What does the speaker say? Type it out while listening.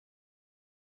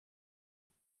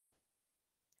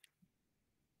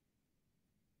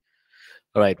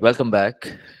All right, welcome back.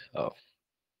 Uh,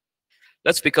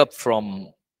 let's pick up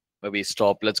from where we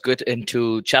stopped. Let's get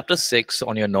into chapter 6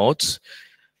 on your notes.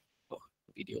 Oh,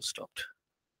 video stopped.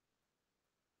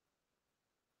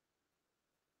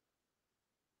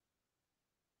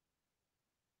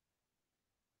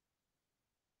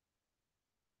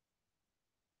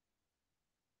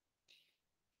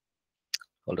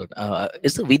 Hold on.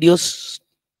 Is the video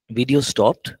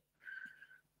stopped?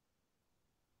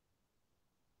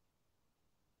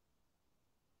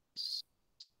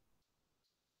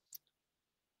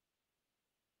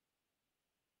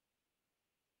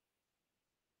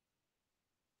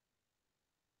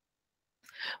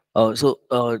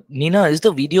 Nina, is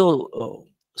the video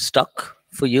stuck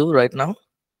for you right now?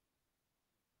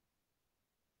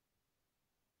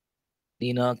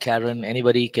 Nina, Karen,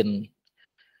 anybody can.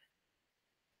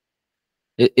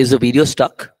 Is the video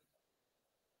stuck?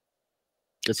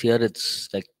 Because here it's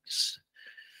like.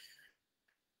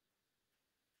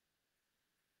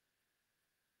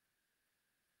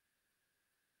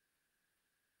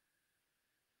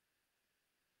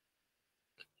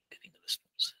 Getting the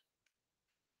response.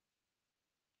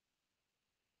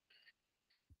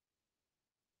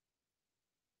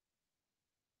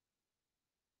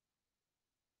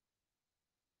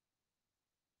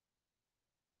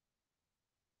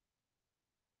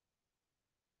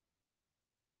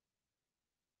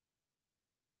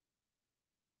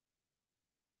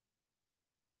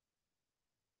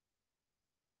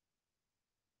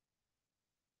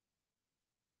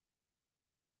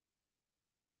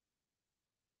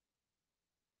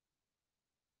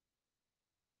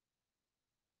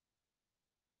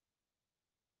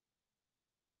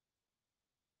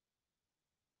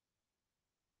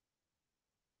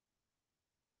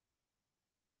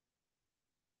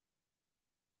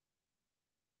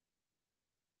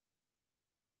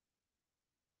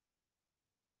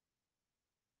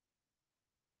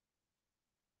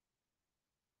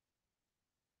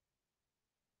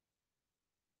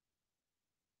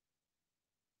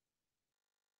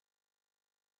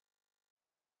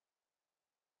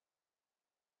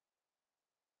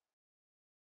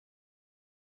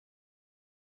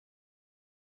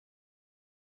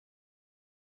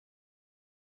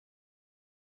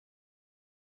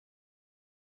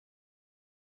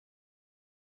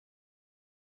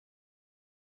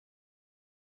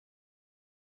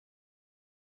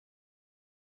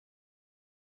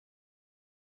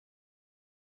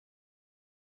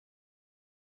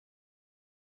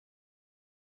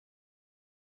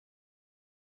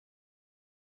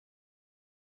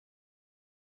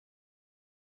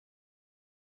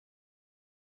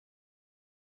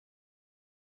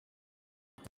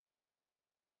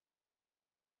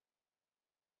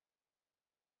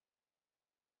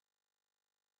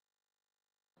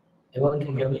 Everyone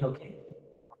can hear me okay?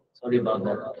 Sorry about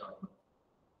that.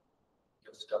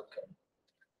 You're stuck.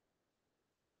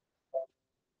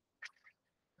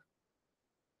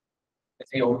 Is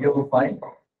the audio fine?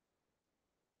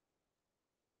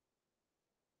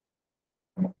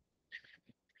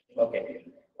 Okay.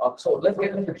 So let's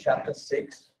get into chapter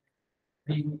 6,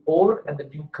 the Old and the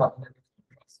New Covenant.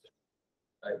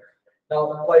 Right?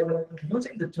 Now, while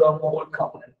using the term Old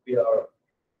Covenant, we are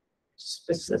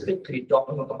specifically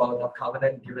talking about the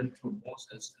covenant given through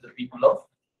Moses to the people of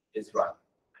Israel.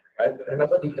 Right?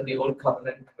 Remember the Old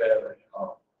Covenant where,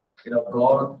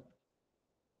 God,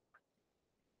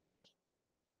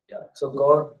 yeah. So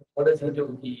God, what does He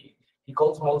do? He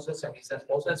calls Moses and He says,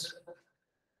 Moses,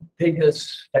 take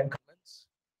this 10 commandments,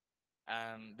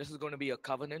 and this is going to be a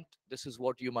covenant. This is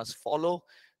what you must follow.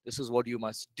 This is what you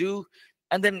must do.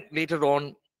 And then later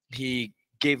on, He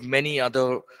gave many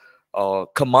other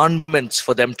commandments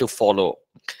for them to follow.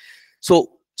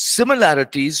 So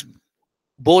similarities,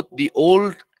 both the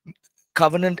old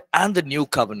covenant and the new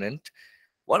covenant.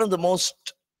 One of the most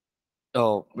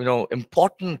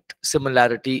important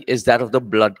similarity is that of the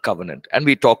blood covenant, and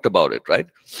we talked about it, right?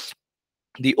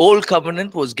 The old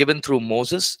covenant was given through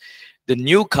Moses. The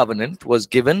new covenant was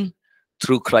given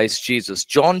through Christ Jesus.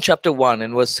 John chapter 1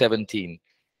 and verse 17.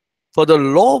 For the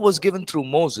law was given through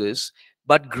Moses,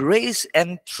 but grace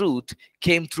and truth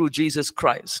came through Jesus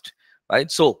Christ. Right?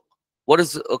 So, what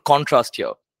is a contrast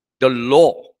here? The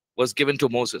law was given to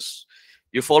Moses.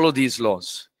 You follow these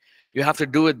laws. You have to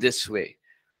do it this way.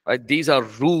 Right? These are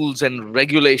rules and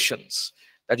regulations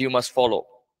that you must follow.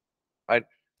 Right?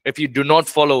 If you do not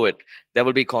follow it, there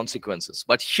will be consequences.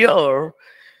 But here,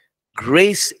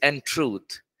 grace and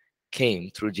truth came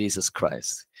through Jesus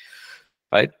Christ.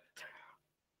 Right?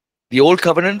 The old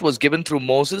covenant was given through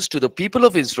Moses to the people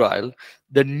of Israel.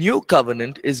 The new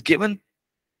covenant is given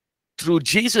through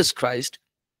Jesus Christ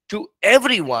to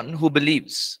everyone who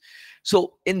believes.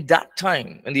 So in that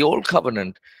time, in the old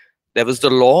covenant, there was the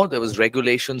law, there was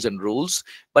regulations and rules,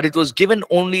 but it was given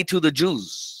only to the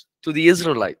Jews, to the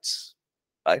Israelites,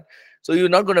 right? So you're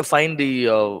not going to find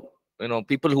the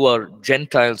people who are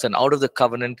Gentiles and out of the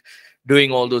covenant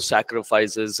doing all those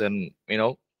sacrifices and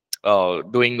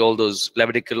doing all those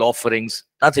Levitical offerings.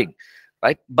 Nothing,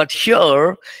 right? But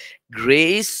here,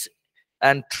 grace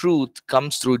and truth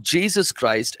comes through Jesus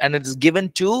Christ, and it is given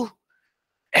to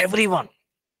everyone.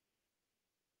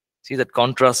 See that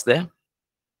contrast there?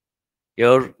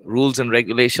 Here, rules and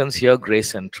regulations. Here,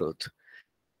 grace and truth.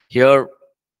 Here,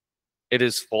 it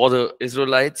is for the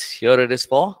Israelites. Here, it is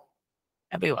for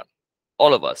everyone,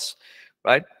 all of us,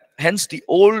 right? Hence, the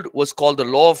old was called the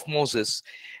law of Moses,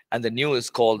 and the new is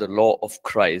called the law of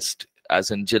Christ,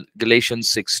 as in Galatians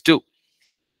 6:2.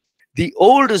 The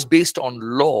old is based on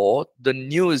law. The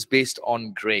new is based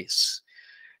on grace.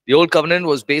 The old covenant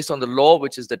was based on the law,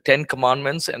 which is the 10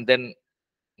 commandments, and then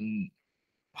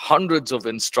hundreds of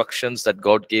instructions that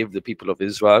God gave the people of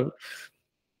Israel.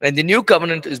 And the new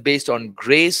covenant is based on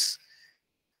grace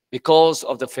because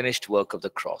of the finished work of the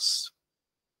cross.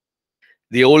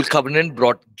 The old covenant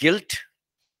brought guilt,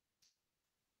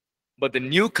 but the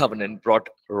new covenant brought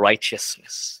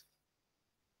righteousness.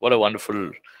 What a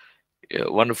wonderful,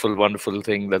 wonderful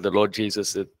thing that the Lord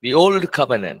Jesus did. The old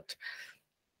covenant,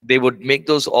 they would make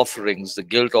those offerings, the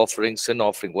guilt offering, sin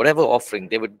offering, whatever offering,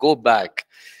 they would go back,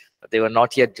 but they were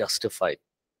not yet justified.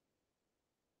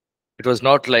 It was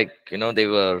not like, they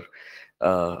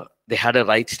had a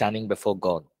right standing before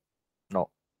God. No,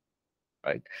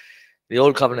 right? The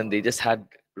old covenant, they just had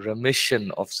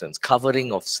remission of sins,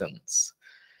 covering of sins.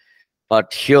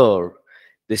 But here,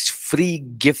 this free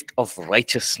gift of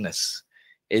righteousness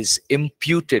is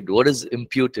imputed. What is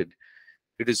imputed?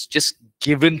 It is just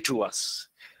given to us.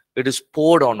 It is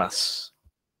poured on us.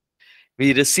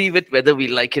 We receive it whether we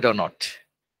like it or not.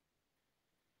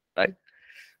 Right?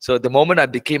 So the moment I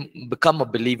become a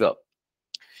believer,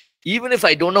 even if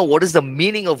I don't know what is the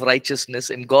meaning of righteousness,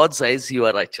 in God's eyes, you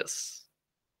are righteous.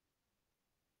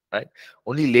 Right?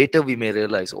 Only later we may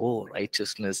realize, oh,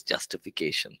 righteousness,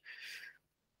 justification.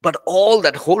 But all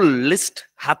that whole list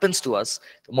happens to us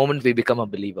the moment we become a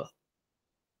believer.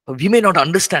 But we may not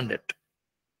understand it.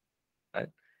 Right?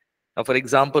 Now, for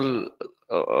example,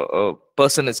 a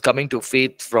person is coming to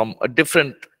faith from a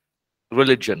different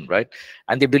religion, right?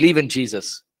 And they believe in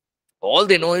Jesus. All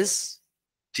they know is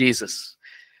Jesus.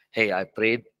 Hey, I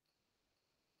prayed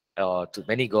to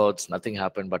many gods, nothing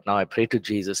happened, but now I pray to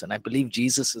Jesus, and I believe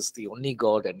Jesus is the only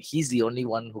God, and He's the only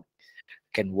one who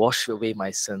can wash away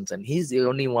my sins, and He's the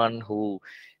only one who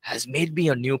has made me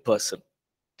a new person.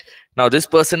 Now, this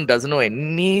person doesn't know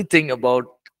anything about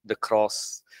the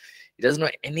cross. He doesn't know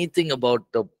anything about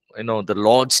the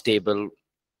Lord's table,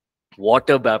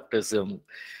 water baptism,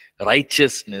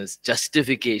 righteousness,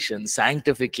 justification,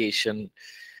 sanctification,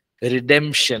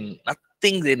 redemption.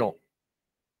 Nothing they know.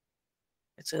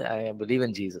 It's I believe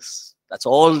in Jesus. That's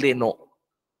all they know.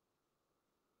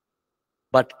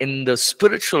 But in the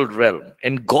spiritual realm,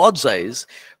 in God's eyes,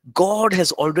 God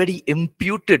has already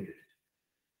imputed.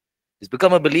 He's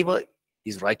become a believer.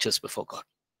 He's righteous before God.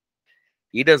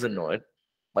 He doesn't know it,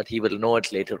 but he will know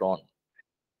it later on.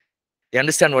 You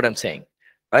understand what I'm saying?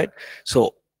 Right?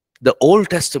 So the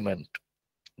Old Testament,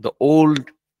 the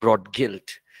old brought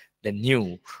guilt, the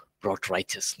new brought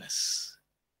righteousness.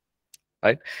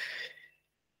 Right?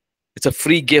 It's a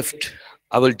free gift.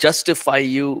 I will justify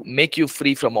you, make you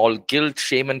free from all guilt,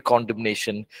 shame, and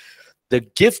condemnation. The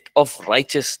gift of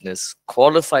righteousness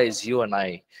qualifies you and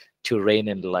I to reign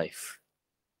in life.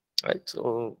 Right?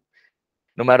 So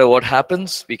no matter what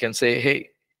happens, we can say, hey,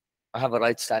 I have a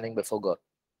right standing before God.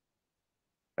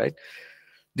 Right?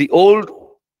 The old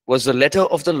was the letter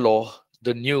of the law.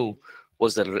 The new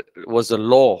was the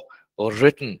law or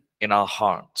written in our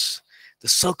hearts. The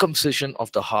circumcision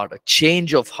of the heart, a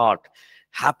change of heart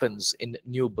happens in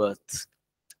new birth.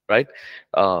 Right?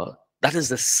 That is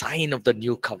the sign of the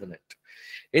new covenant.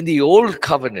 In the old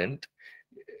covenant,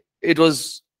 it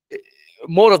was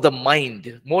more of the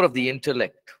mind, more of the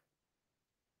intellect.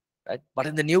 Right? But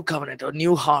in the new covenant, a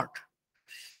new heart.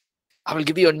 I will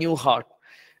give you a new heart.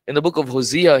 In the book of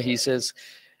Hosea, he says,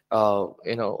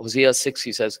 Hosea 6,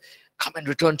 he says, come and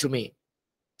return to me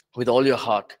with all your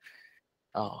heart.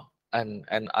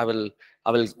 And I will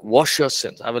wash your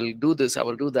sins. I will do this, I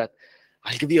will do that.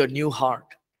 I'll give you a new heart.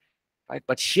 Right?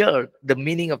 But here, the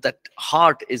meaning of that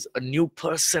heart is a new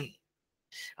person,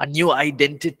 a new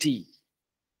identity.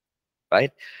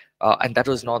 Right? And that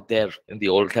was not there in the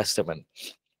Old Testament.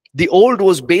 The old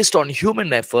was based on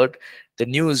human effort. The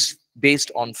new is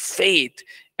based on faith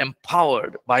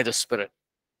empowered by the Spirit.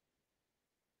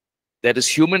 There is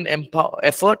human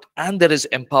effort and there is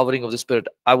empowering of the Spirit.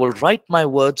 I will write my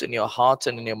words in your hearts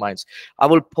and in your minds. I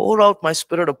will pour out my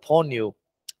Spirit upon you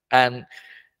and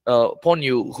upon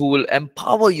you, who will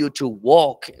empower you to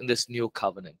walk in this new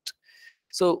covenant.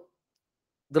 So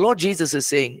the Lord Jesus is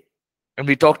saying, and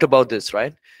we talked about this,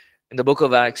 right? In the book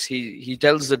of Acts, he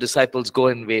tells the disciples, go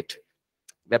and wait.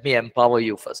 Let me empower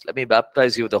you first. Let me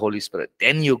baptize you with the Holy Spirit.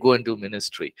 Then you go and do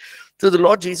ministry. So the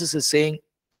Lord Jesus is saying,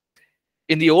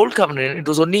 in the old covenant, it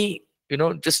was only,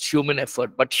 just human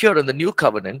effort. But here in the new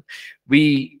covenant,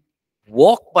 we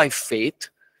walk by faith,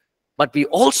 but we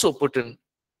also put in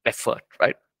effort,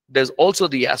 right? There's also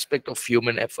the aspect of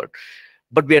human effort.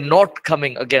 But we are not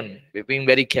coming, again, we're being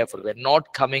very careful. We're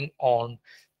not coming on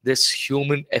this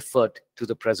human effort to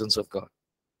the presence of God.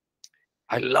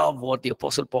 I love what the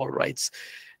Apostle Paul writes.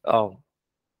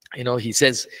 He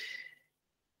says,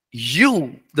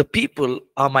 you, the people,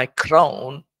 are my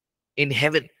crown in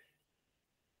heaven.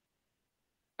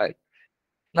 Right?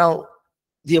 Now,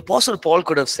 the Apostle Paul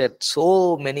could have said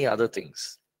so many other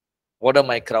things. What are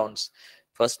my crowns?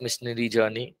 First missionary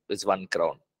journey is 1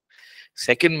 crown.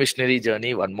 Second missionary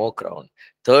journey, 1 more crown.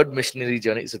 Third missionary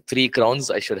journey, so 3 crowns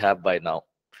I should have by now.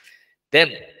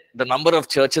 Then the number of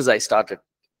churches I started.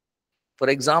 For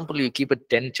example, you keep it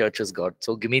 10 churches, God.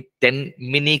 So give me 10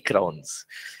 mini crowns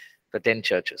for 10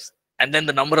 churches. And then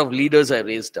the number of leaders I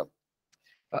raised up.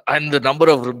 And the number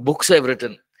of books I've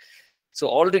written. So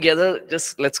altogether,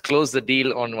 just let's close the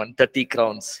deal on 130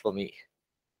 crowns for me.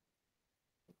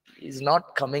 He's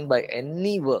not coming by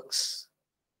any works.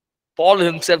 Paul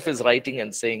himself is writing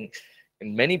and saying,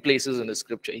 in many places in the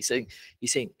scripture, he's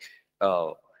saying,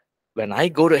 when I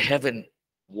go to heaven,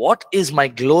 what is my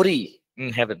glory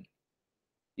in heaven?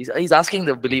 He's asking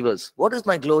the believers, what is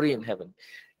my glory in heaven?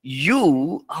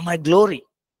 You are my glory.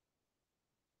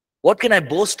 What can I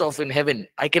boast of in heaven?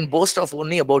 I can boast of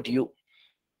only about you.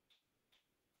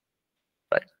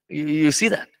 Right? You see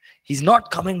that? He's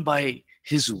not coming by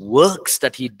his works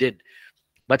that he did,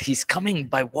 but he's coming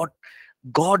by what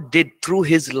God did through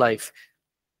his life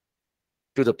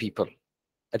to the people,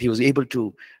 that he was able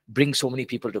to bring so many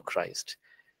people to Christ.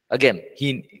 Again,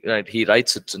 he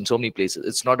writes it in so many places.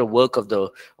 It's not a work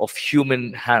of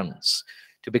human hands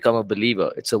to become a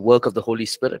believer. It's a work of the Holy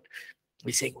Spirit.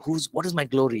 He's saying, what is my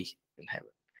glory in heaven?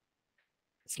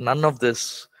 It's none of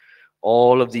this,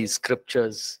 all of these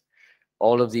scriptures,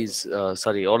 all of these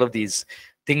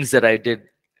things that I did,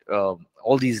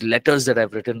 all these letters that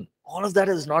I've written, all of that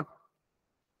is not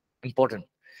important.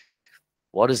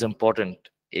 What is important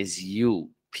is you,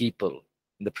 people,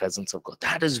 in the presence of God.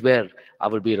 That is where I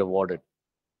will be rewarded.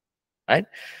 Right?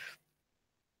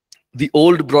 The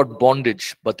old brought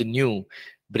bondage, but the new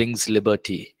brings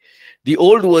liberty. The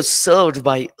old was served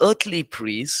by earthly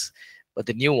priests, but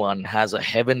the new one has a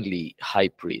heavenly high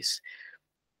priest.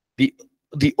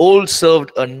 The old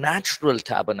served a natural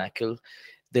tabernacle.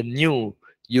 The new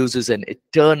uses an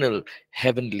eternal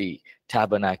heavenly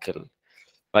tabernacle.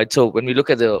 Right? So when we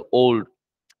look at the old,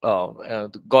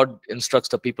 God instructs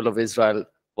the people of Israel,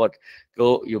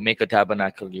 go, you make a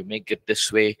tabernacle, you make it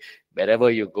this way.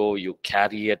 Wherever you go, you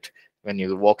carry it. When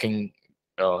you're walking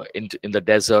in the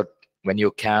desert, when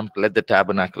you camp, let the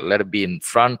tabernacle, let it be in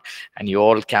front, and you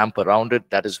all camp around it.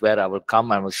 That is where I will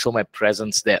come. I will show my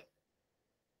presence there.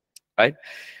 Right?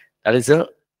 That is a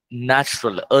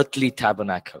natural, earthly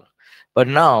tabernacle. But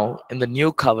now, in the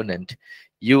new covenant,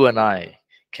 you and I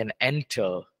can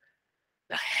enter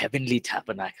the heavenly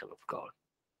tabernacle of God.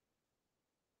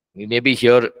 We may be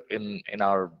here in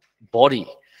our body,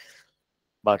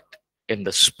 but in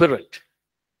the spirit,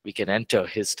 we can enter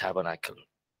his tabernacle,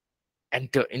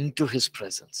 enter into his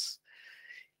presence.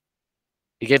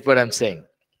 You get what I'm saying,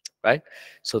 right?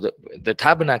 So the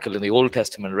tabernacle in the Old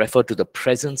Testament referred to the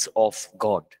presence of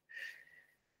God.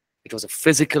 It was a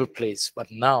physical place, but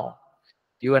now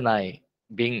you and I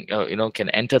being, can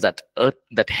enter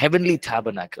that heavenly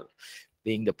tabernacle,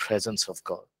 being the presence of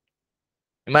God.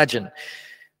 Imagine,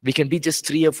 we can be just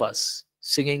 3 of us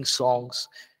singing songs,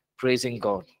 praising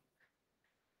God.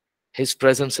 His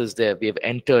presence is there. We have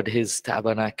entered his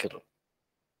tabernacle.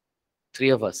 3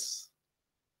 of us,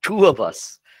 2 of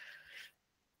us,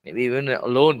 maybe even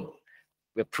alone.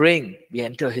 We're praying. We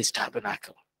enter his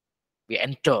tabernacle. We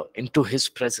enter into his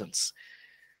presence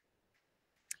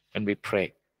and we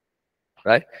pray.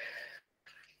 Right?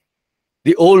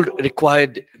 The old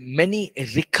required many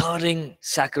recurring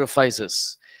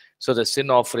sacrifices. So the sin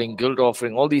offering, guilt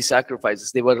offering, all these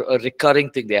sacrifices, they were a recurring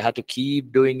thing. They had to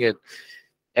keep doing it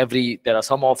there are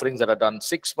some offerings that are done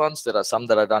 6 months. There are some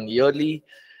that are done yearly.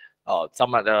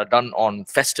 Some are done on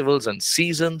festivals and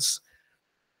seasons.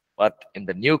 But in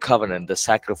the new covenant, the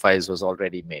sacrifice was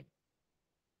already made.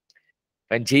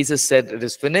 When Jesus said it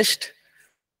is finished,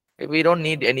 we don't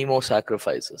need any more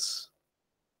sacrifices,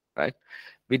 right?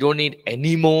 We don't need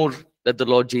any more that the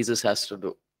Lord Jesus has to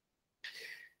do.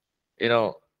 You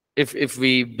know, if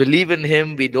we believe in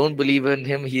him, we don't believe in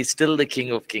him, he's still the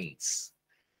King of Kings,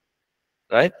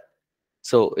 right?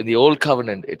 So in the old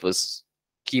covenant, it was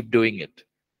keep doing it.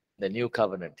 The new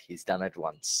covenant, he's done it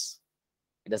once.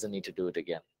 He doesn't need to do it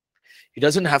again. He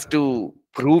doesn't have to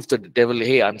prove to the devil,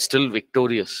 hey, I'm still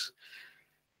victorious.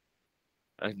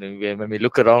 And when we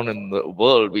look around in the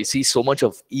world, we see so much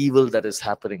of evil that is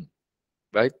happening,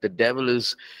 right? The devil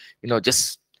is,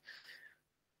 just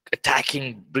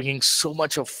attacking, bringing so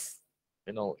much of,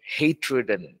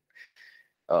 hatred and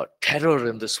terror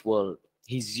in this world.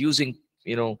 He's using,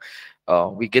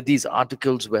 we get these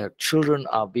articles where children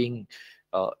are being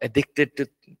addicted to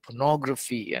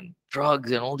pornography and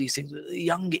drugs and all these things at a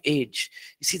young age.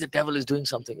 You see, the devil is doing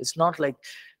something. It's not like,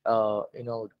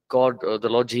 God, the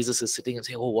Lord Jesus is sitting and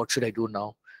saying, oh, what should I do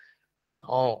now?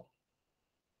 Oh,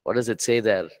 what does it say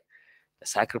there? The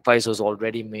sacrifice was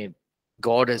already made.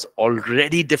 God has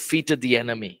already defeated the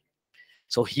enemy.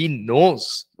 So he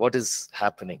knows what is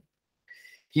happening.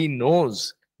 He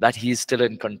knows that he is still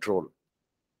in control,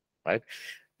 right?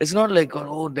 It's not like,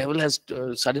 oh, devil has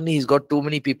suddenly he's got too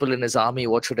many people in his army.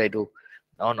 What should I do?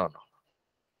 No, no, no.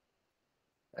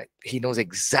 Right? He knows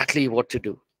exactly what to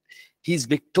do. He's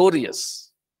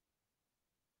victorious.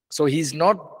 So he's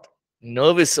not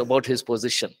nervous about his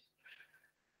position,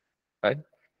 right?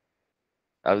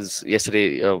 I was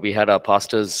yesterday, we had our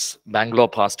pastors, Bangalore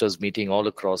pastors meeting all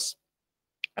across.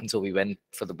 And so we went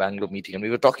for the Bangalore meeting and we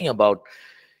were talking about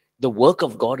the work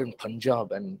of God in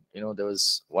Punjab. And, there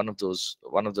was one of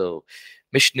the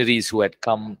missionaries who had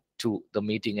come to the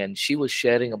meeting, and she was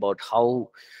sharing about how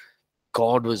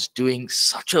God was doing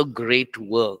such a great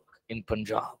work in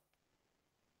Punjab,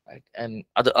 right? And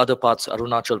other parts,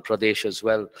 Arunachal Pradesh as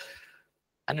well.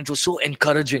 And it was so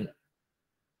encouraging.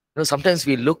 Sometimes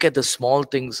we look at the small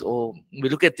things, or we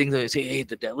look at things and we say, hey,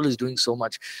 the devil is doing so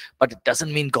much. But it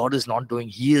doesn't mean God is not doing.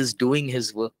 He is doing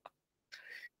his work.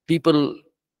 People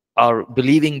are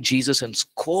believing Jesus in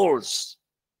scores.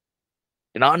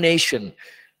 In our nation,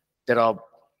 there are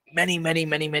many, many,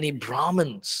 many, many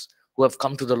Brahmins who have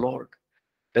come to the Lord.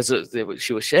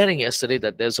 She was sharing yesterday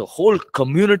that there's a whole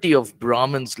community of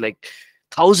Brahmins, like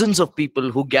thousands of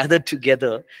people who gathered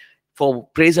together for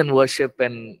praise and worship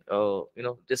and,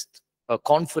 just a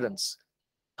conference.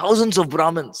 Thousands of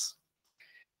Brahmins.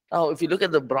 Now, if you look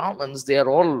at the Brahmins, they are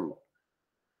all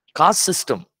caste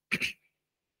system.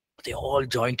 They all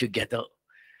join together.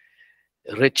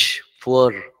 Rich,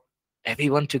 poor,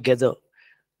 everyone together.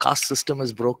 Caste system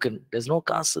is broken. There's no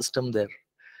caste system there.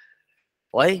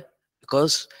 Why?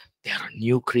 Because they are a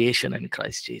new creation in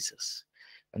Christ Jesus.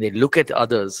 And they look at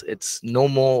others, it's no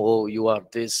more, oh, you are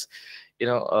this.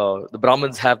 The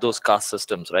Brahmins have those caste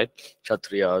systems, right?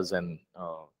 Kshatriyas and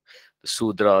the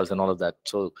Sudras and all of that.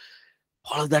 So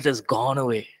all of that has gone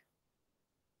away.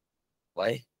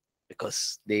 Why?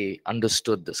 Because they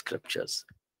understood the scriptures.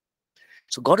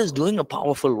 So God is doing a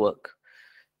powerful work,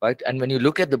 right? And when you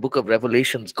look at the book of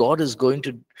Revelations, God is going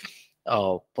to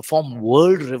perform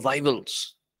world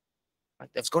revivals. Right?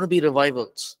 There's going to be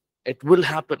revivals. It will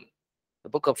happen. The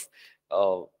book of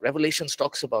Revelations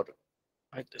talks about it.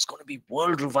 Right? There's going to be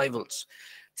world revivals.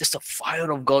 Just a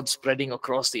fire of God spreading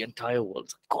across the entire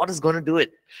world. God is going to do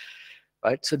it.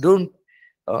 Right? So don't,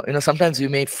 sometimes we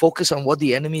may focus on what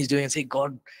the enemy is doing and say,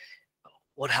 God,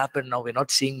 what happened now? We're not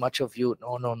seeing much of you.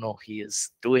 No, no, no. He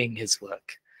is doing his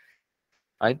work.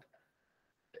 Right?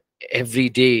 Every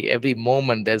day, every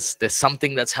moment, there's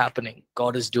something that's happening.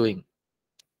 God is doing.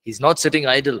 He's not sitting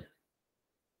idle.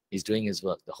 He's doing his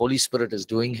work. The Holy Spirit is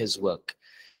doing his work.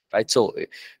 Right? So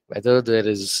whether there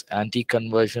is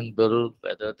anti-conversion bill,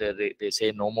 whether they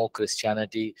say no more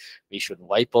Christianity, we should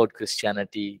wipe out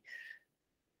Christianity,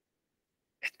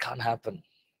 it can't happen.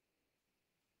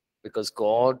 Because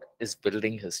God is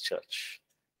building his church.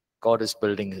 God is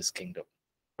building his kingdom.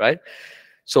 Right?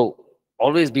 So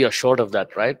always be assured of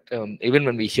that, right? Even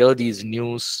when we hear these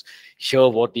news, hear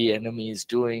what the enemy is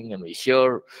doing, and we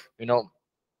hear,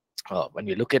 when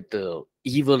we look at the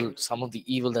evil, some of the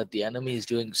evil that the enemy is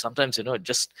doing, sometimes, it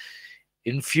just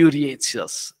infuriates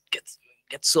us, gets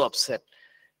so upset.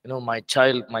 My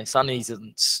son, he's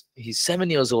 7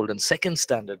 years old in second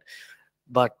standard,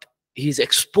 but he's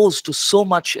exposed to so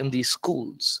much in these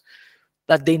schools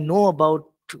that they know about,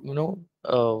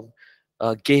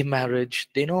 gay marriage,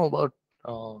 they know about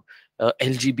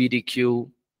LGBTQ,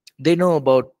 They know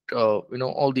about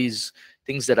all these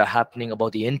things that are happening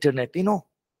about the internet.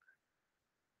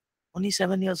 Only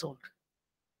 7 years old.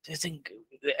 They think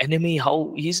the enemy,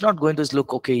 how he's not going to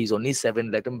look, okay, he's only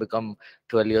 7, let him become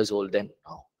 12 years old then.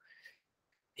 No,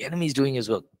 the enemy is doing his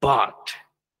work, but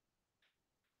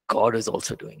God is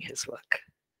also doing his work,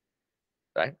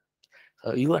 right?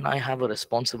 So you and I have a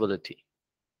responsibility,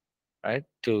 right,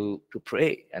 to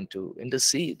pray and to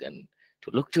intercede and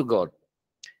to look to God.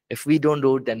 If we don't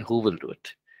do it, then who will do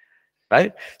it,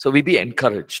 right? So we be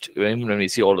encouraged when we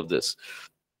see all of this.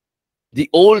 The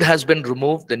old has been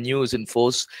removed, the new is in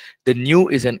force. The new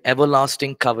is an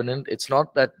everlasting covenant. It's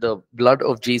not that the blood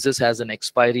of Jesus has an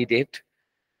expiry date.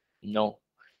 No,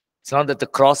 it's not that the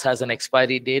cross has an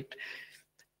expiry date.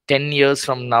 10 years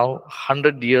from now,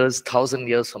 100 years, 1,000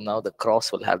 years from now, the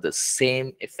cross will have the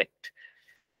same effect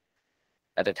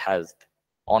that it has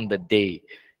on the day,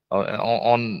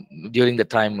 on during the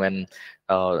time when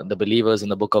the believers in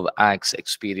the book of Acts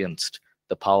experienced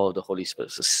the power of the Holy Spirit.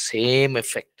 It's the same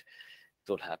effect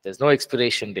it will have. There's no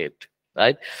expiration date,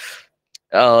 right?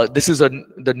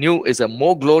 The new is a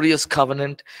more glorious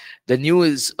covenant. The new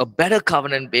is a better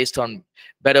covenant based on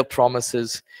better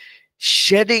promises,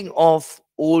 shedding off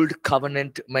old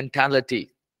covenant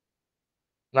mentality.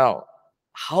 Now,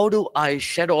 how do I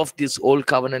shed off this old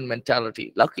covenant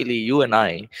mentality? Luckily, you and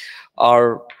I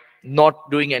are not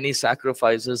doing any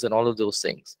sacrifices and all of those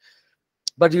things.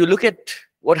 But you look at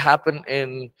what happened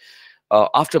in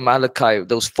after Malachi,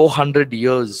 those 400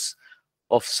 years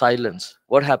of silence.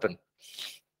 What happened?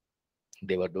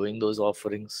 They were doing those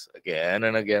offerings again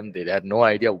and again. They had no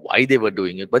idea why they were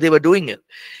doing it, but they were doing it.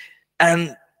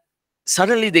 And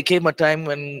suddenly there came a time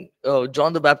when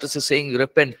John the Baptist is saying,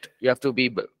 repent. You have to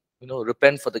be,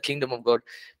 repent for the kingdom of God.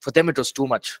 For them, it was too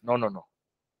much. No, no, no.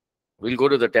 We'll go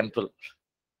to the temple.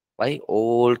 Why?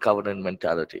 Old covenant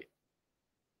mentality.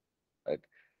 Right?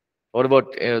 What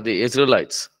about the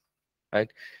Israelites? Right?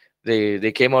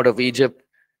 They came out of Egypt.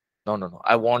 No, no, no.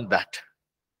 I want that.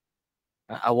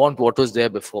 I want what was there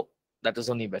before. That is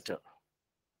only better.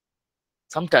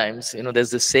 Sometimes,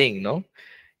 there's this saying, no?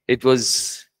 It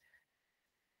was,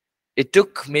 it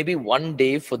took maybe one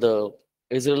day for the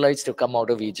Israelites to come out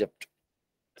of Egypt.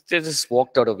 They just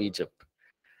walked out of Egypt.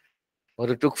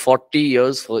 Or it took 40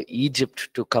 years for Egypt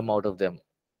to come out of them.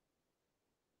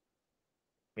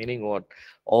 Meaning what?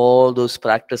 All those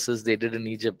practices they did in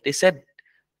Egypt. They said,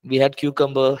 we had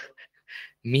cucumber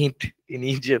meat in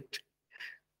Egypt.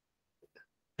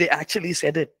 They actually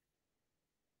said it.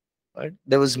 Right?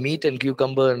 There was meat and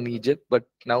cucumber in Egypt, but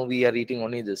now we are eating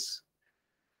only this.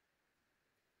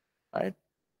 Right?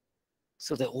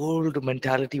 So the old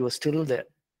mentality was still there.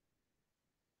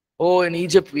 Oh, in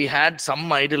Egypt we had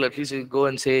some idol. At least we go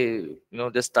and say,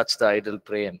 just touch the idol,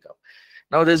 pray and come.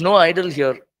 Now there's no idol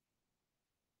here.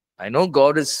 I know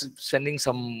God is sending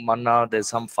some manna. There's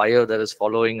some fire that is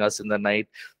following us in the night.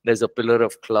 There's a pillar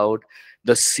of cloud.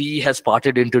 The sea has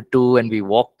parted into two and we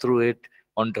walk through it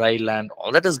on dry land.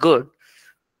 All that is good.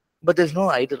 But there's no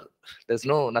idol. There's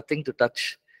nothing to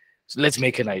touch. So let's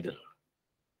make an idol.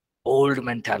 Old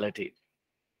mentality.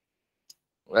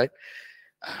 Right?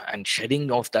 And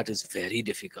shedding off that is very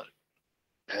difficult.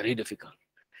 Very difficult.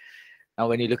 Now,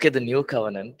 when you look at the new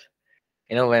covenant,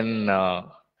 when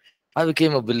I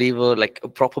became a believer, like a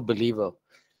proper believer,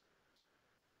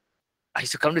 I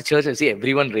used to come to church and see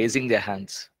everyone raising their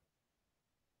hands.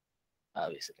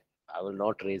 Obviously, I will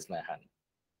not raise my hand.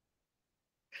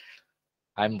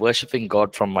 I'm worshiping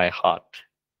God from my heart.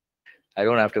 I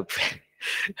don't have to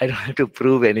I don't have to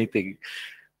prove anything.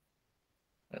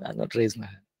 I'll not raise my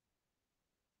hand.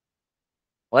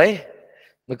 Why?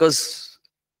 Because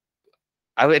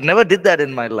never did that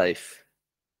in my life.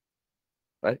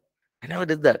 Right? I never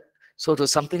did that. So it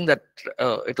was something that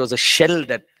it was a shell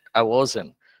that I was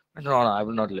in. No, I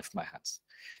will not lift my hands.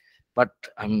 But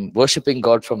I'm worshiping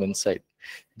God from inside.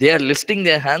 They are lifting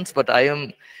their hands, but I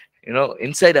am,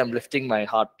 inside I'm lifting my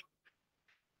heart.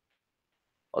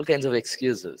 All kinds of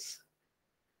excuses.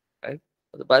 Right?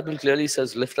 The Bible clearly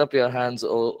says, lift up your hands,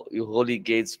 O you holy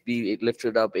gates, be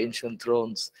lifted up, ancient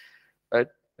thrones. Right?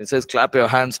 It says, clap your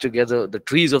hands together. The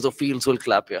trees of the fields will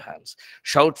clap your hands.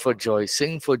 Shout for joy,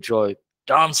 sing for joy,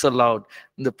 dance aloud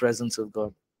in the presence of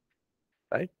God.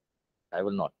 Right? I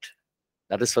will not.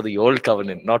 That is for the old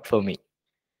covenant, not for me.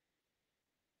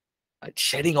 Right?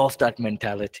 Shedding off that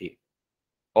mentality.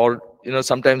 Or,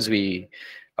 sometimes we,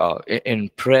 in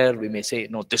prayer, we may say,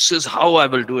 no, this is how I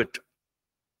will do it.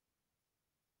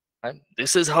 Right?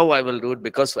 This is how I will do it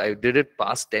because I did it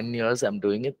past 10 years. I'm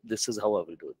doing it. This is how I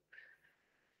will do it.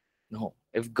 No.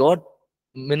 If God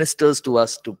ministers to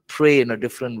us to pray in a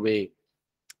different way,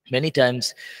 many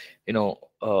times,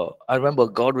 I remember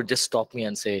God would just stop me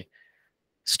and say,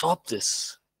 stop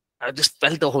this. I just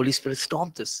felt the Holy Spirit,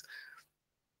 stop this.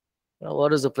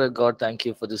 What is the prayer? God, thank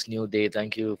you for this new day.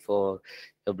 Thank you for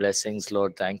your blessings,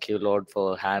 Lord. Thank you, Lord,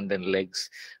 for hand and legs,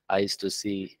 eyes to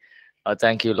see.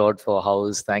 Thank you, Lord, for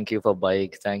house. Thank you for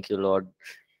bike. Thank you, Lord,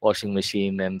 washing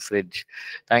machine and fridge.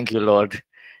 Thank you, Lord.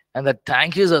 And the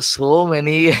thank yous are so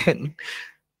many. And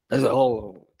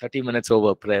oh, 30 minutes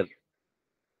over prayer.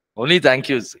 Only thank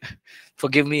yous.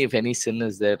 Forgive me if any sin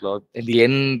is there, Lord. In the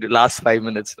end, last 5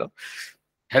 minutes, Lord.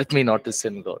 Help me not to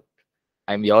sin, Lord.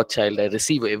 I'm your child. I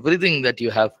receive everything that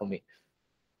you have for me.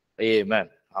 Amen.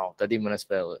 Oh, 30 minutes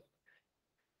per hour.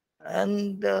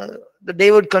 And the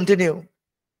day would continue.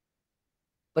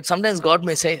 But sometimes God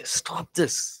may say, stop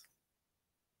this.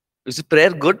 Is the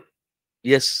prayer good?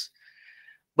 Yes.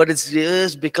 But it's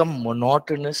just become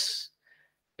monotonous.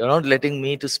 You're not letting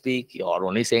me to speak. You're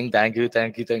only saying thank you,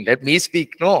 thank you, thank you. Let me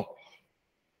speak. No.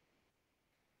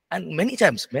 And many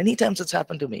times it's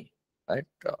happened to me. Right?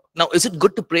 Now, is it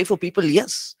good to pray for people?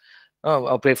 Yes.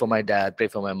 I'll pray for my dad, pray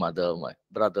for my mother, my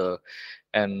brother,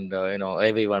 and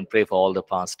everyone. Pray for all the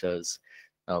pastors.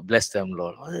 Bless them,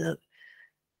 Lord.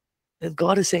 And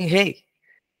God is saying, hey,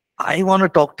 I want to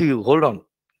talk to you. Hold on.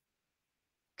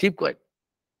 Keep quiet.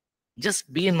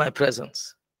 Just be in my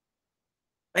presence.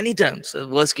 Many times the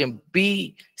verse came,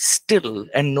 be still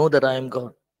and know that I am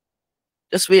God.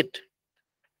 Just wait.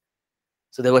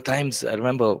 So there were times, I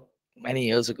remember many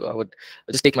years ago, I would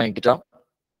just take my guitar.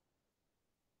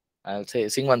 I'll say,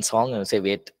 sing one song and I'll say,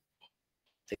 wait.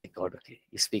 Say, God, okay,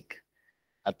 you speak.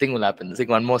 Nothing will happen. Sing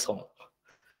one more song.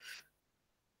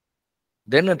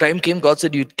 Then a time came, God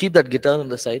said, you keep that guitar on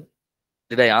the side.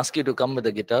 Did I ask you to come with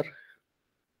the guitar?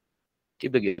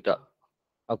 Keep the guitar.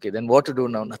 Okay, then what to do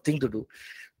now? Nothing to do.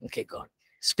 Okay, God,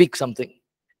 speak something.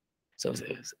 So,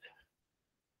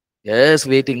 yes,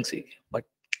 waiting, see. But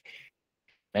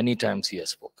many times he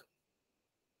has spoken.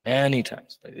 Many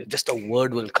times. Just a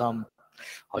word will come.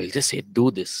 Or he'll just say,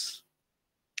 do this.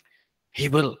 He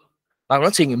will. I'm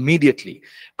not saying immediately,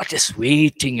 but just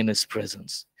waiting in his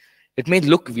presence. It may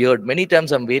look weird. Many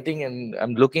times I'm waiting and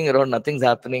I'm looking around, nothing's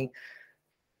happening.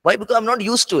 Why? Because I'm not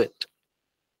used to it.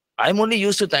 I'm only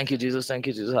used to thank you, Jesus,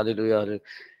 hallelujah. Hallelujah.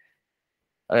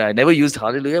 I never used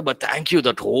hallelujah, but thank you.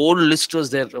 That whole list was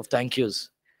there of thank yous.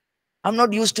 I'm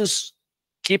not used to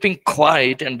keeping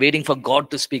quiet and waiting for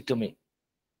God to speak to me.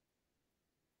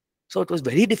 So it was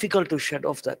very difficult to shut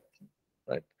off that.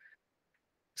 Right?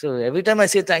 So every time I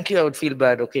say thank you, I would feel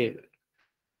bad. Okay,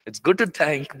 it's good to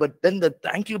thank, but then the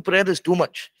thank you prayer is too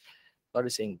much. God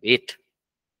is saying, wait,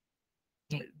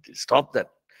 stop that.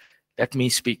 Let me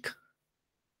speak.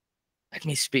 Let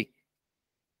me speak.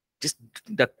 Just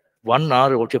that 1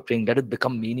 hour what you're praying, let it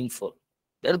become meaningful.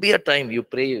 There'll be a time you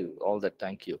pray all that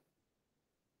thank you,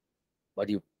 but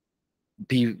you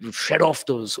shed off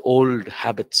those old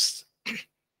habits,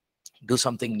 do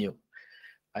something new.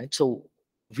 Right? So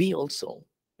we also,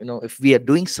 if we are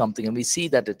doing something and we see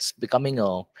that it's becoming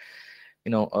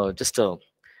just a,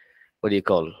 what do you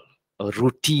call, a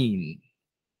routine,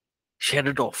 shed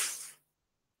it off.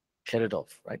 Shed it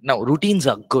off. Right? Now, routines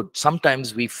are good.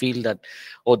 Sometimes we feel that,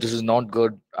 oh, this is not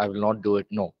good, I will not do it.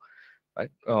 No. Right?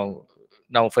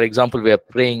 Now, for example, we are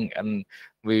praying and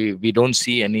we don't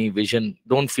see any vision.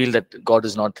 Don't feel that God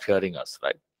is not hearing us.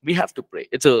 Right? We have to pray.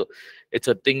 It's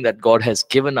a thing that God has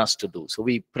given us to do. So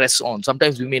we press on.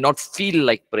 Sometimes we may not feel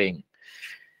like praying.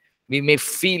 We may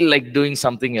feel like doing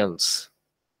something else.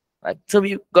 Right? So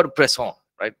we got to press on.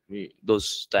 Right?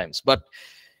 Those times, but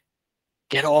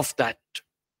get off that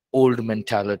old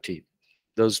mentality.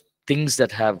 Those things that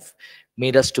have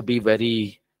made us to be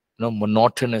very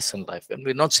monotonous in life, and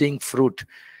we're not seeing fruit.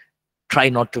 Try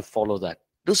not to follow that.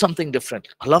 Do something different.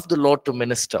 Allow the Lord to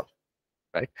minister.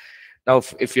 Right? Now,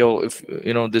 if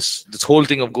this whole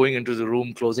thing of going into the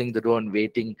room, closing the door and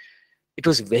waiting, it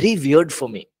was very weird for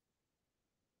me.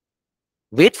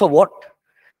 Wait for what?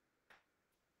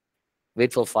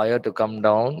 Wait for fire to come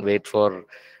down, wait for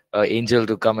angel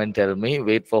to come and tell me,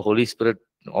 wait for Holy Spirit,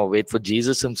 or wait for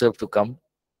Jesus himself to come.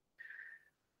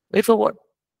 Wait for what?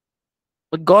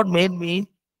 But God made me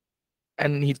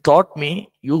and he taught me,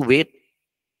 you wait.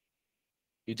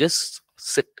 You just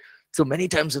sit. So many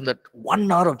times in that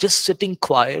 1 hour of just sitting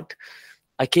quiet,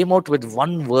 I came out with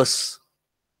one verse.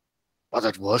 But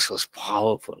that verse was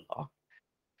powerful. Huh?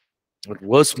 That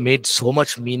verse made so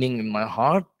much meaning in my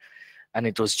heart. And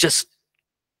it was just,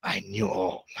 I knew,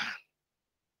 oh man,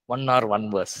 1 hour,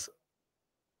 one verse.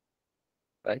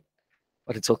 Right?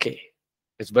 But it's okay.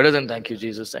 It's better than thank you,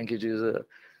 Jesus. Thank you, Jesus.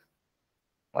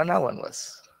 1 hour, one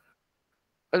verse.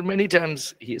 Well, many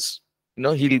times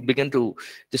he'll begin to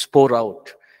just pour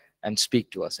out. and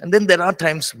speak to us. And then there are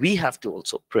times we have to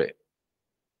also pray.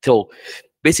 So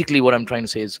basically what I'm trying to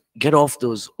say is get off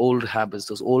those old habits,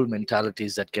 those old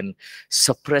mentalities that can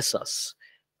suppress us,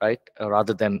 right?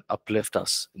 Rather than uplift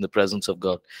us in the presence of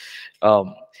God.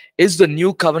 Um, is the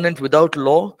new covenant without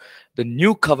law? The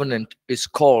new covenant is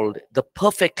called the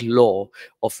perfect law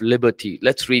of liberty.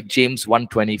 Let's read James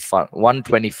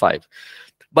 1:25.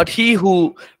 But he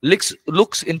who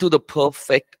looks into the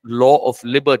perfect law of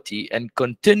liberty and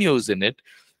continues in it,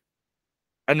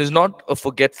 and is not a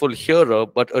forgetful hearer,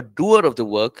 but a doer of the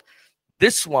work,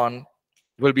 this one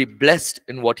will be blessed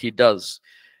in what he does.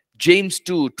 James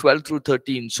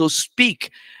 2:12-13. So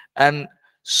speak and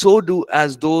so do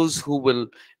as those who will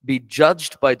be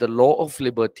judged by the law of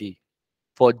liberty.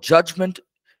 For judgment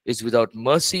is without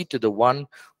mercy to the one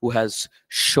who has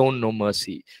shown no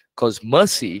mercy, because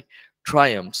mercy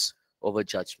triumphs over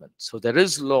judgment. So there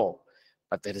is law,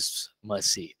 but there is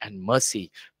mercy, and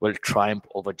mercy will triumph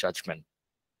over judgment.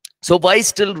 So why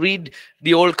still read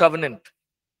the old covenant?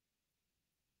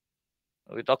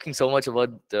 We're talking so much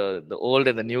about the old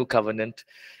and the new covenant.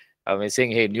 We're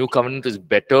saying, hey, new covenant is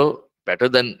better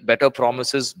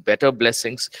promises, better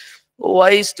blessings.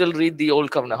 Why still read the old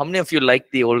covenant? How many of you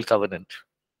like the old covenant?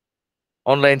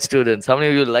 Online students, how many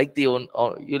of you like the old,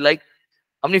 or you like,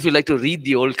 how many of you like to read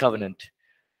the old covenant?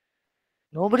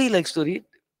 Nobody likes to read.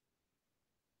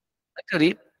 Like to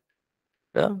read?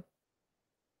 Yeah.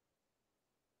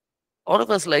 All of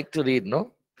us like to read,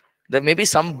 no? There may be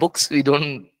some books we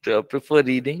don't prefer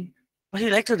reading, but you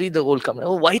like to read the old covenant.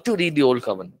 Oh, why to read the old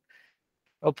covenant?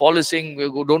 Paul is saying,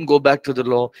 don't go back to the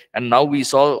law. And now we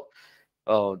saw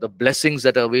the blessings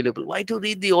that are available. Why to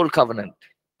read the old covenant?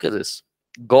 Because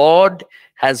God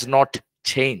has not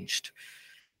changed.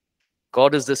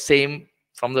 God is the same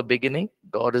from the beginning.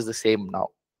 God is the same now.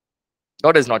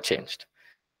 God has not changed.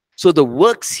 So the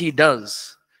works he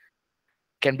does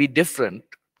can be different.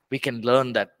 We can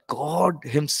learn that God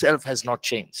himself has not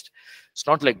changed. It's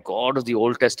not like God of the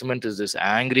Old Testament is this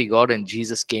angry God and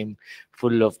Jesus came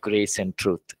full of grace and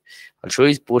truth. I'll show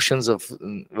you portions of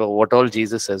what all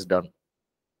Jesus has done.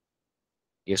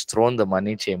 He has thrown the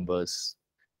money chambers,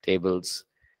 tables.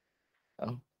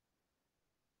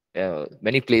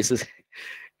 Many places.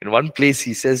 In one place,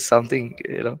 he says something,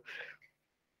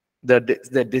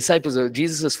 the disciples of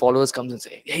Jesus' followers comes and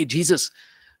say, hey, Jesus,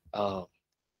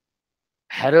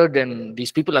 Herod and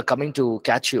these people are coming to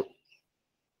catch you.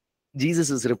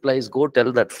 Jesus' reply is, go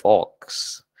tell that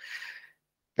fox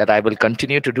that I will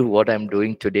continue to do what I'm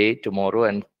doing today, tomorrow,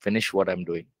 and finish what I'm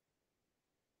doing.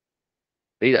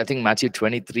 I think Matthew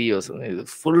 23 or something, the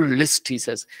full list, he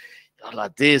says, you'll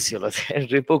have this, you'll have that,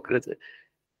 hypocrites.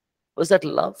 Was that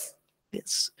love?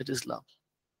 Yes, it is love.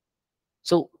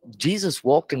 So Jesus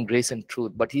walked in grace and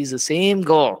truth, but he's the same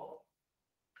God.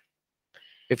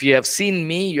 If you have seen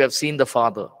me, you have seen the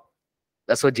Father.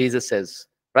 That's what Jesus says,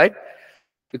 right?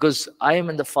 Because I am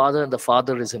in the Father and the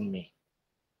Father is in me.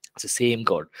 It's the same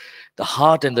God. The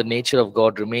heart and the nature of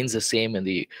God remains the same in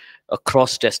the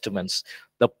across testaments.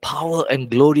 The power and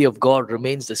glory of God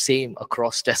remains the same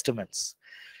across testaments.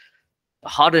 The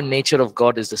heart and nature of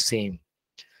God is the same.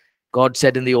 God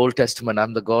said in the Old Testament,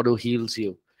 I'm the God who heals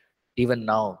you. Even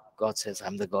now, God says,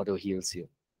 I'm the God who heals you.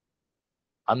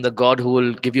 I'm the God who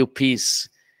will give you peace.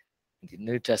 In the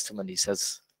New Testament, he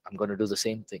says, I'm going to do the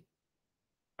same thing.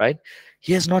 Right?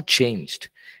 He has not changed.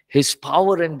 His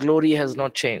power and glory has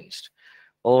not changed.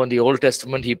 Oh, in the Old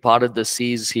Testament, he parted the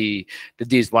seas. He did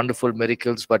these wonderful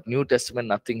miracles. But New Testament,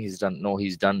 nothing he's done. No,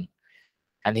 he's done.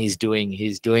 And he's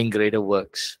doing greater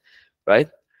works. Right?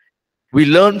 We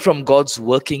learn from God's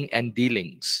working and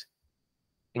dealings.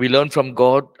 We learn from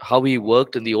God how he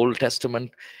worked in the Old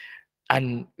Testament.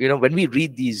 And, when we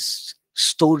read these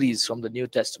stories from the New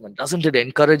Testament, doesn't it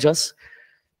encourage us?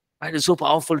 Right? It's so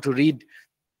powerful to read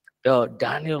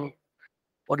Daniel.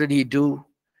 What did he do?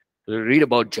 You read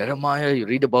about Jeremiah. You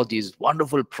read about these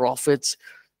wonderful prophets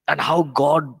and how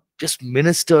God just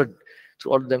ministered to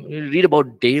all of them. You read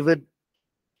about David.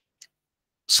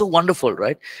 So wonderful,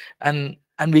 right? And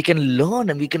we can learn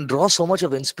and we can draw so much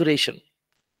of inspiration.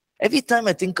 Every time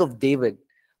I think of David,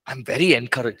 I'm very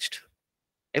encouraged.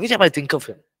 Every time I think of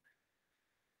him,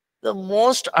 the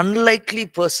most unlikely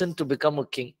person to become a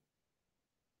king.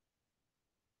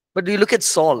 But you look at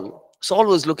Saul. Saul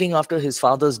was looking after his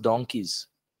father's donkeys.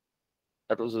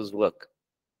 That was his work.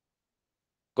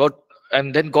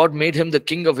 And then God made him the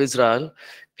king of Israel.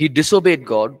 He disobeyed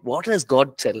God. What does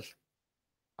God tell?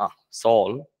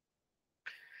 Saul,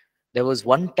 there was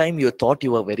one time you thought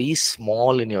you were very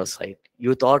small in your sight.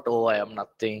 You thought, oh, I am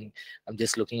nothing. I'm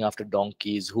just looking after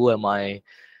donkeys. Who am I?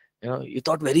 You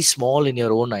thought very small in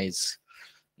your own eyes.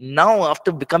 Now,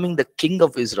 after becoming the king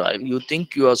of Israel, you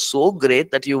think you are so great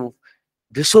that you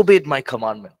disobeyed my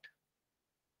commandment.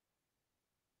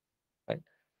 Right?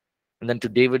 And then to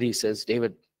David, he says,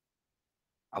 David,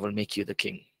 I will make you the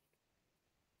king.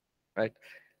 Right?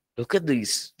 Look at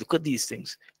these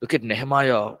things. Look at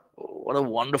Nehemiah. What a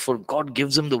wonderful, God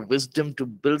gives him the wisdom to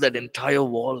build that entire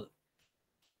wall.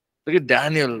 Look at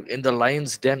Daniel in the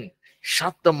lion's den.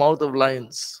 Shut the mouth of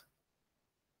lions.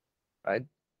 Right?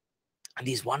 And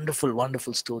these wonderful,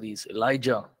 wonderful stories.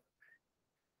 Elijah,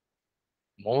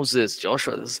 Moses,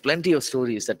 Joshua. There's plenty of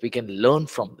stories that we can learn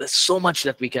from. There's so much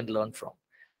that we can learn from.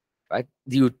 Right?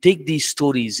 You take these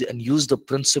stories and use the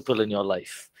principle in your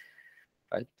life.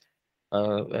 Right?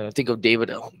 Think of David.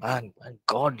 Oh man,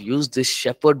 God used this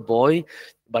shepherd boy,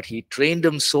 but he trained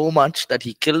him so much that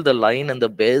he killed the lion and the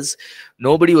bears.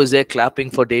 Nobody was there clapping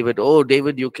for David. Oh,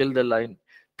 David, you killed the lion.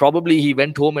 Probably he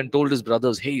went home and told his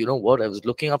brothers, hey, you know what? I was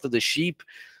looking after the sheep.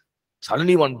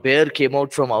 Suddenly one bear came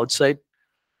out from outside.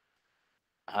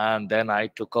 And then I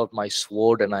took out my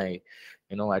sword and I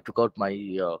took out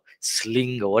my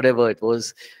sling or whatever it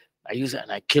was. I used it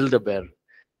and I killed the bear.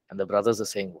 And the brothers are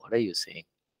saying, what are you saying?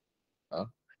 Huh?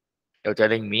 You're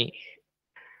telling me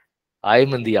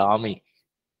I'm in the army.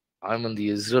 I'm in the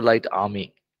Israelite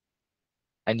army.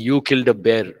 And you killed a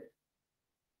bear.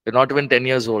 You're not even 10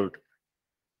 years old.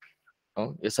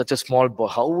 No? You're such a small boy.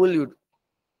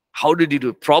 How did you do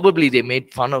it? Probably they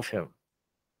made fun of him.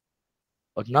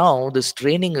 But now this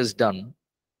training is done.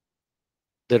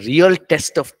 The real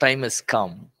test of time has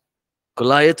come.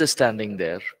 Goliath is standing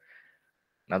there.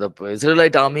 Now the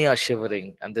Israelite army are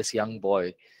shivering. And this young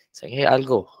boy saying, hey, I'll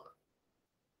go.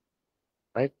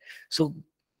 Right? So,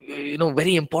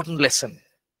 very important lesson.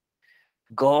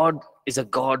 God is a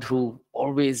God who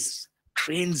always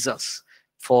trains us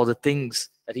for the things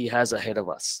that he has ahead of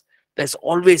us. There's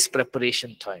always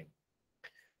preparation time.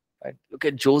 Right? Look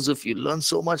at Joseph. You learn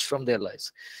so much from their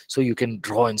lives. So you can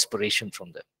draw inspiration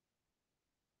from them.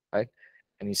 Right?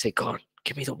 And you say, God,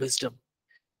 give me the wisdom.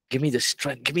 Give me the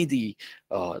strength. Give me the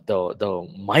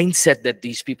mindset that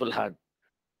these people had.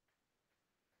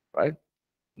 Right?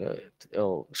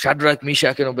 Shadrach,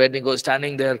 Meshach, and Abednego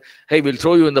standing there. Hey, we'll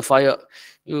throw you in the fire.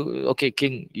 Okay,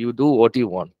 king, you do what you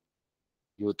want.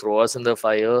 You throw us in the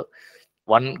fire.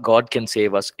 One, God can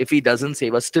save us. If he doesn't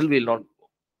save us, still we'll not.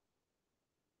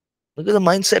 Look at the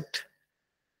mindset.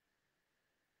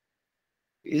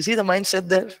 You see the mindset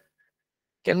there?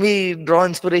 Can we draw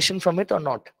inspiration from it or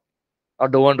not? Or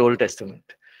don't want Old Testament?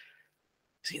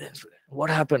 See that? What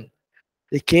happened?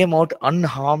 They came out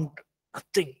unharmed.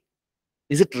 Nothing.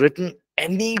 Is it written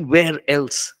anywhere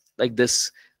else like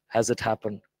this? Has it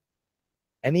happened?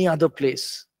 Any other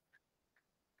place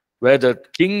where the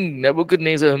king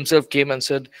Nebuchadnezzar himself came and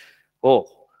said, oh,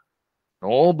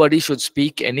 nobody should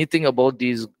speak anything about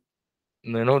these,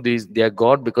 their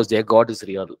God, because their God is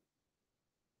real.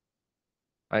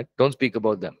 Right? Don't speak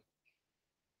about them.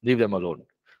 Leave them alone.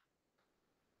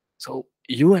 So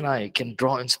you and I can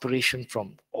draw inspiration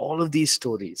from all of these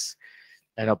stories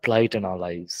and apply it in our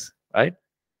lives. Right?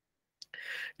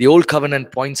 The Old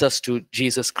Covenant points us to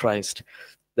Jesus Christ.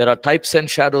 There are types and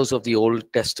shadows of the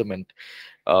Old Testament.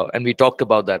 And we talked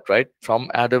about that, right? From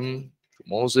Adam to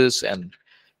Moses and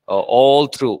all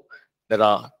through, there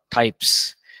are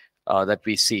types that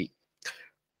we see.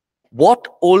 What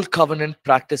Old Covenant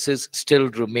practices still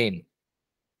remain?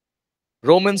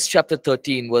 Romans chapter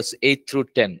 13, verse 8 through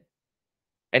 10.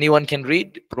 Anyone can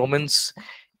read Romans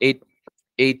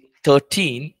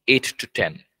 13, 8 to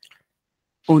 10.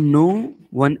 Owe no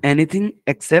one anything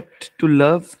except to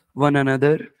love one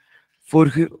another, for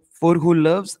who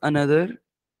loves another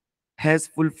has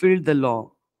fulfilled the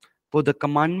law. For the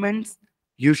commandments,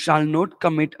 you shall not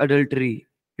commit adultery,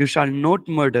 you shall not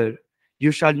murder,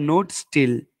 you shall not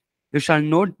steal, you shall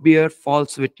not bear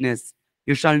false witness,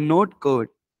 you shall not covet.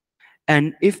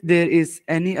 And if there is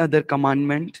any other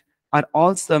commandment, are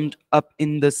all summed up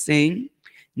in the saying,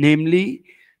 namely,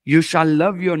 you shall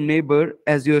love your neighbor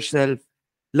as yourself.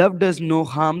 Love does no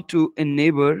harm to a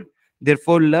neighbor,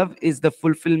 therefore, love is the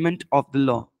fulfillment of the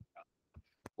law.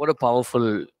 What a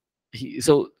powerful.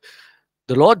 So,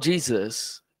 the Lord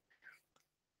Jesus,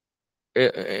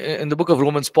 in the book of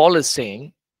Romans, Paul is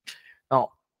saying,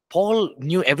 now, Paul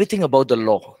knew everything about the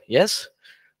law, yes?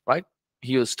 Right?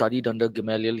 He was studied under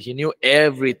Gamaliel. He knew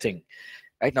everything.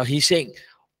 Right now, he's saying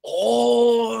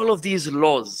all of these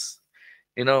laws,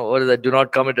 what is that? Do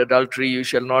not commit adultery, you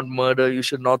shall not murder, you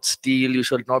should not steal, you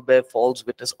shall not bear false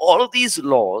witness. All of these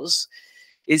laws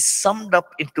is summed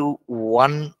up into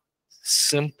one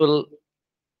simple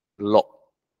law,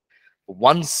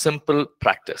 one simple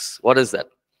practice. What is that?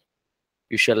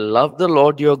 You shall love the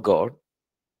Lord your God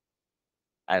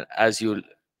And as you,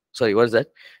 sorry, what is that?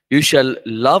 You shall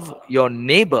love your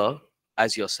neighbor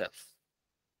as yourself.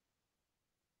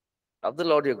 Love the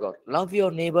Lord your God. Love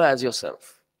your neighbor as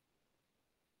yourself.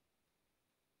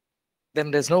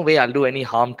 Then there's no way I'll do any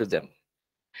harm to them.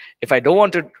 If I don't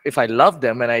want to, if I love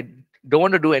them and I don't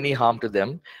want to do any harm to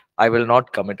them, I will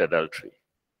not commit adultery.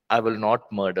 I will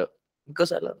not murder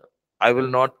because I love them. I will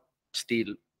not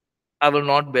steal. I will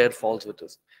not bear false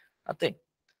witness. Nothing.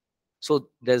 So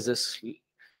there's this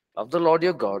love the Lord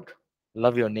your God,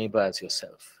 love your neighbor as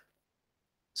yourself.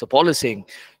 So Paul is saying,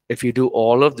 if you do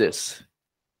all of this,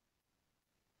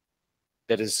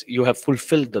 that is, you have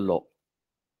fulfilled the law.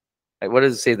 Like, what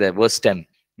does it say there? Verse 10.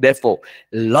 Therefore,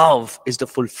 love is the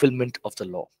fulfillment of the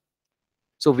law.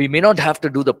 So we may not have to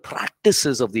do the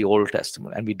practices of the Old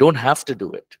Testament, and we don't have to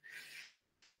do it.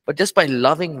 But just by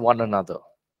loving one another,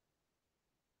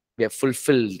 we have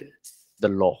fulfilled the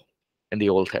law in the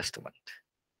Old Testament.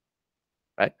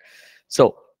 Right?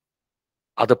 So,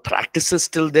 are the practices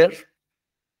still there?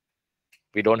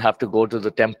 We don't have to go to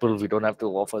the temple. We don't have to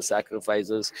offer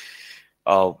sacrifices.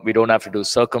 We don't have to do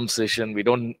circumcision. We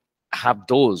don't have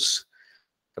those.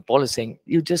 The Paul is saying,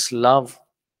 you just love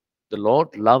the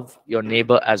Lord, love your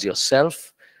neighbor as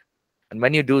yourself. And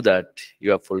when you do that,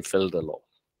 you have fulfilled the law.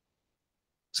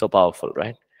 So powerful,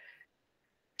 right?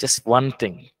 Just one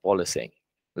thing, Paul is saying,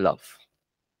 love.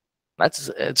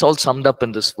 It's all summed up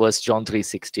in this verse, John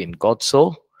 3:16. God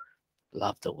so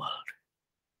loved the world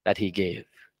that he gave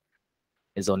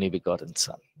his only begotten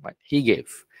son. Right? He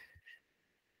gave.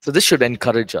 So this should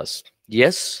encourage us.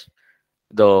 Yes,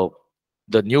 the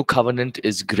new covenant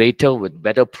is greater with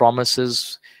better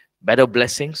promises, better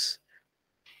blessings.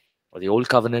 But the old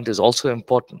covenant is also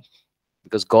important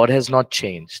because God has not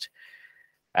changed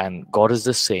and God is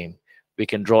the same. We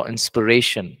can draw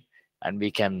inspiration and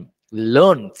we can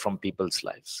learn from people's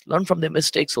lives, learn from their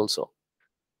mistakes also,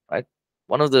 right?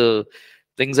 One of the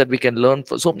things that we can learn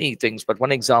for so many things, but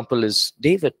one example is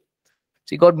David.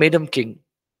 See, God made him king.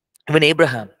 Even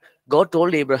Abraham, God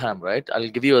told Abraham, right? I'll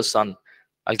give you a son.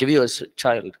 I'll give you a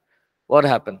child. What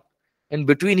happened? In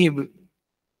between,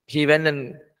 he went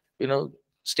and,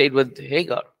 stayed with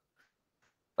Hagar.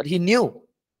 But he knew,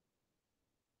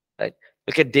 right?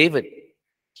 Look at David.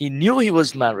 He knew he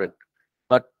was married,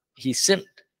 but he sinned.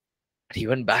 He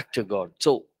went back to God.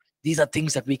 So these are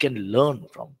things that we can learn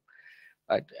from,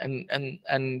 right?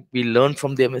 And we learn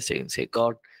from their mistakes and say,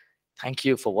 God, thank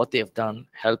you for what they have done.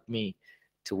 Help me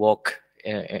to walk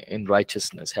in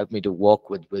righteousness. Help me to walk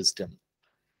with wisdom.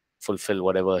 Fulfill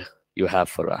whatever you have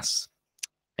for us.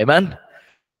 Amen.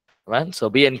 Amen. So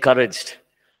be encouraged,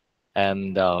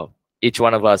 and each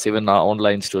one of us, even our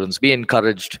online students, be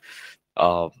encouraged,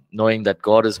 knowing that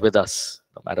God is with us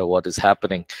no matter what is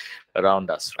happening around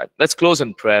us. Right. Let's close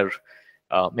in prayer.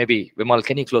 Maybe Vimal,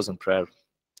 can you close in prayer?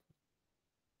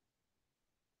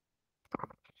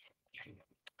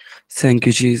 Thank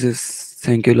you, Jesus.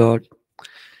 Thank you, Lord.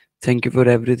 Thank you for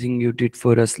everything you did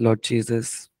for us, Lord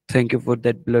Jesus. Thank you for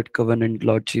that blood covenant,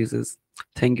 Lord Jesus.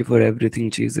 Thank you for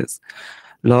everything, Jesus.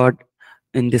 Lord,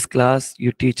 in this class,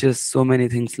 you teach us so many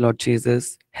things, Lord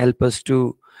Jesus. Help us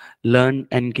to learn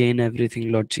and gain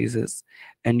everything, Lord Jesus,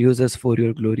 and use us for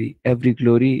your glory. Every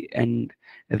glory and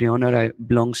every honor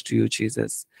belongs to you,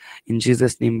 Jesus. In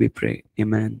Jesus' name we pray.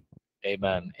 Amen.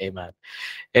 Amen. Amen.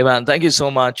 Amen. Thank you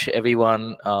so much,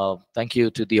 everyone. Thank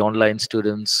you to the online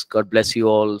students. God bless you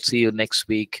all. See you next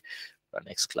week for our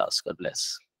next class. God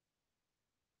bless.